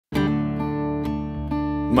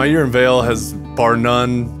My year in Vail has, bar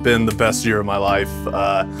none, been the best year of my life.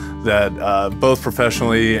 Both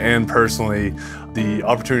professionally and personally, the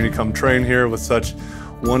opportunity to come train here with such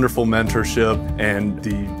wonderful mentorship and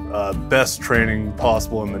the best training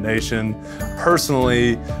possible in the nation.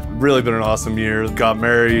 Personally, really been an awesome year. Got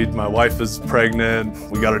married, my wife is pregnant,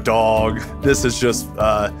 we got a dog. This has just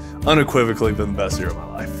unequivocally been the best year of my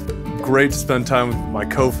life. Great to spend time with my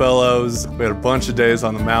co-fellows. We had a bunch of days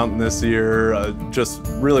on the mountain this year. Just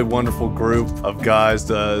really wonderful group of guys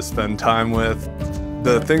to spend time with.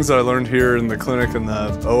 The things that I learned here in the clinic and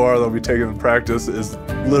the OR that I'll be taking in practice is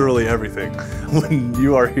literally everything. When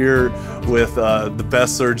you are here with the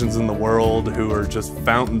best surgeons in the world who are just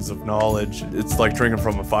fountains of knowledge, it's like drinking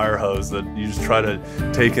from a fire hose that you just try to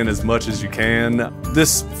take in as much as you can.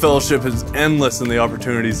 This fellowship is endless in the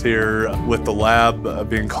opportunities here with the lab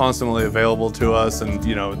being constantly available to us, and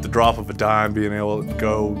at the drop of a dime being able to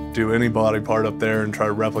go do any body part up there and try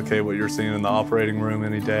to replicate what you're seeing in the operating room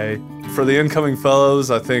any day. For the incoming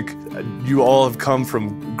fellows, I think you all have come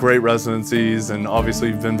from great residencies, and obviously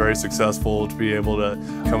you've been very successful to be able to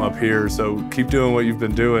come up here. So keep doing what you've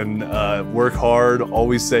been doing. Work hard,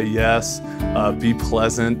 always say yes, be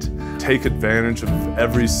pleasant, take advantage of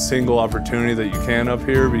every single opportunity that you can up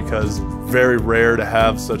here, because very rare to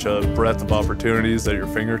have such a breadth of opportunities at your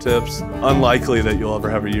fingertips. Unlikely that you'll ever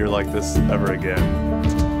have a year like this ever again.